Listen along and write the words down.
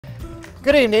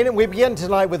Good evening. We begin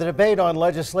tonight with a debate on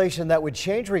legislation that would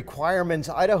change requirements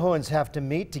Idahoans have to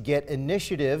meet to get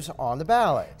initiatives on the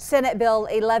ballot. Senate Bill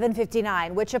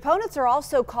 1159, which opponents are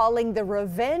also calling the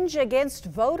Revenge Against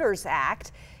Voters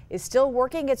Act, is still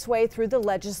working its way through the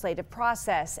legislative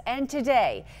process. And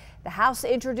today, the House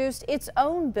introduced its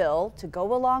own bill to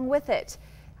go along with it.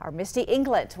 Our Misty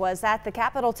England was at the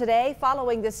Capitol today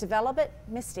following this development.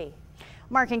 Misty.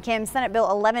 Mark and Kim, Senate Bill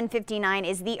 1159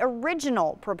 is the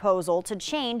original proposal to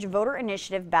change voter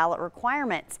initiative ballot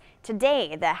requirements.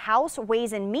 Today, the House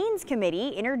Ways and Means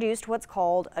Committee introduced what's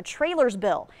called a trailers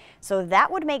bill. So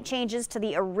that would make changes to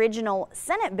the original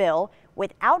Senate bill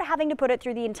without having to put it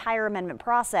through the entire amendment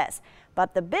process.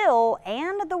 But the bill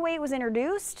and the way it was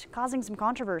introduced causing some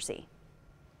controversy.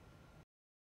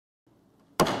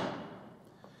 The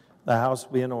House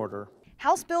be in order.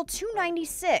 House Bill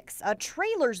 296, a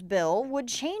trailers bill, would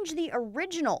change the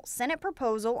original Senate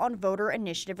proposal on voter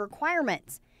initiative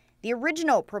requirements. The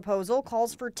original proposal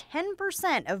calls for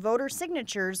 10% of voter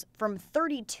signatures from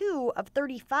 32 of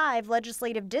 35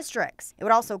 legislative districts. It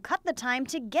would also cut the time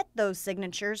to get those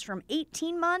signatures from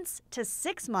 18 months to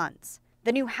 6 months.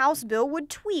 The new House bill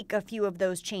would tweak a few of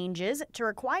those changes to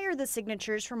require the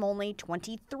signatures from only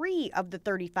 23 of the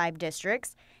 35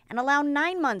 districts and allow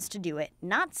 9 months to do it,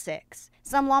 not 6.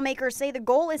 Some lawmakers say the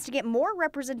goal is to get more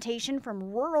representation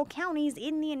from rural counties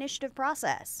in the initiative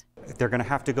process. They're going to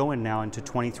have to go in now into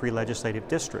 23 legislative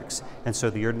districts, and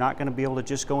so you're not going to be able to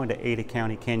just go into Ada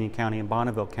County, Canyon County, and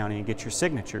Bonneville County and get your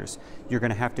signatures. You're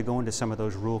going to have to go into some of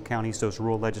those rural counties, those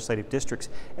rural legislative districts,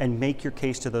 and make your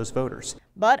case to those voters.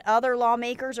 But other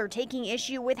lawmakers are taking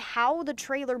issue with how the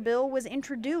trailer bill was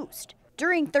introduced.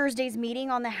 During Thursday's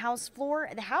meeting on the House floor,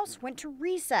 the House went to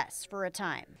recess for a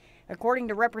time. According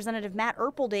to Representative Matt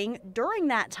Erpelding, during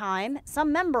that time,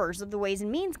 some members of the Ways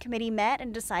and Means Committee met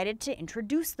and decided to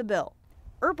introduce the bill.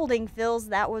 Erpelding feels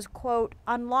that was, quote,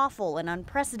 unlawful and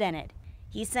unprecedented.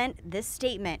 He sent this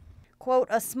statement, quote,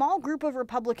 a small group of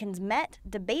Republicans met,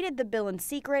 debated the bill in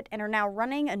secret, and are now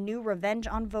running a new Revenge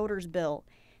on Voters bill.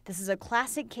 This is a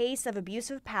classic case of abuse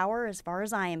of power as far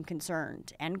as I am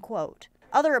concerned, end quote.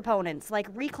 Other opponents, like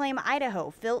Reclaim Idaho,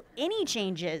 feel any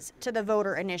changes to the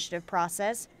voter initiative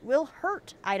process will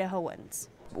hurt Idahoans.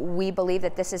 We believe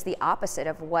that this is the opposite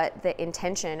of what the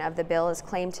intention of the bill is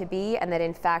claimed to be, and that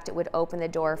in fact it would open the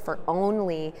door for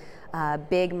only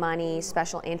big money,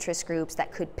 special interest groups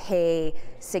that could pay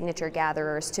signature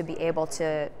gatherers to be able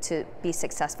to be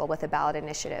successful with a ballot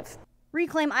initiative.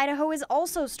 Reclaim Idaho is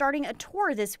also starting a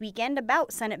tour this weekend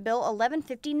about Senate Bill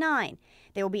 1159.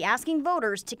 They will be asking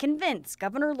voters to convince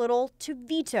Governor Little to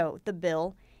veto the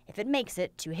bill if it makes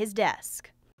it to his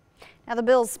desk. Now, the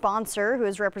bill's sponsor, who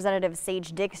is Representative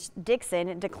Sage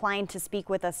Dixon, declined to speak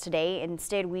with us today.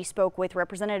 Instead, we spoke with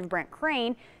Representative Brent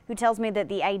Crane, who tells me that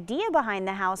the idea behind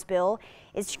the House bill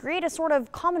is to create a sort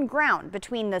of common ground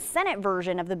between the Senate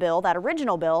version of the bill, that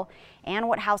original bill, and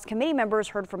what House committee members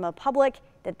heard from the public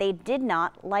that they did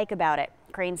not like about it.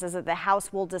 Crane says that the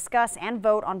House will discuss and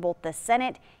vote on both the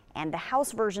Senate and the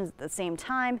House versions at the same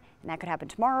time, and that could happen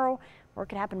tomorrow or it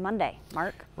could happen Monday.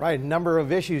 Mark? Right, a number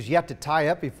of issues yet to tie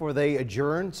up before they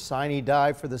adjourn. Sine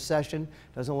die for the session.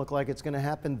 Doesn't look like it's going to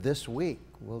happen this week.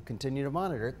 We'll continue to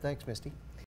monitor it. Thanks, Misty.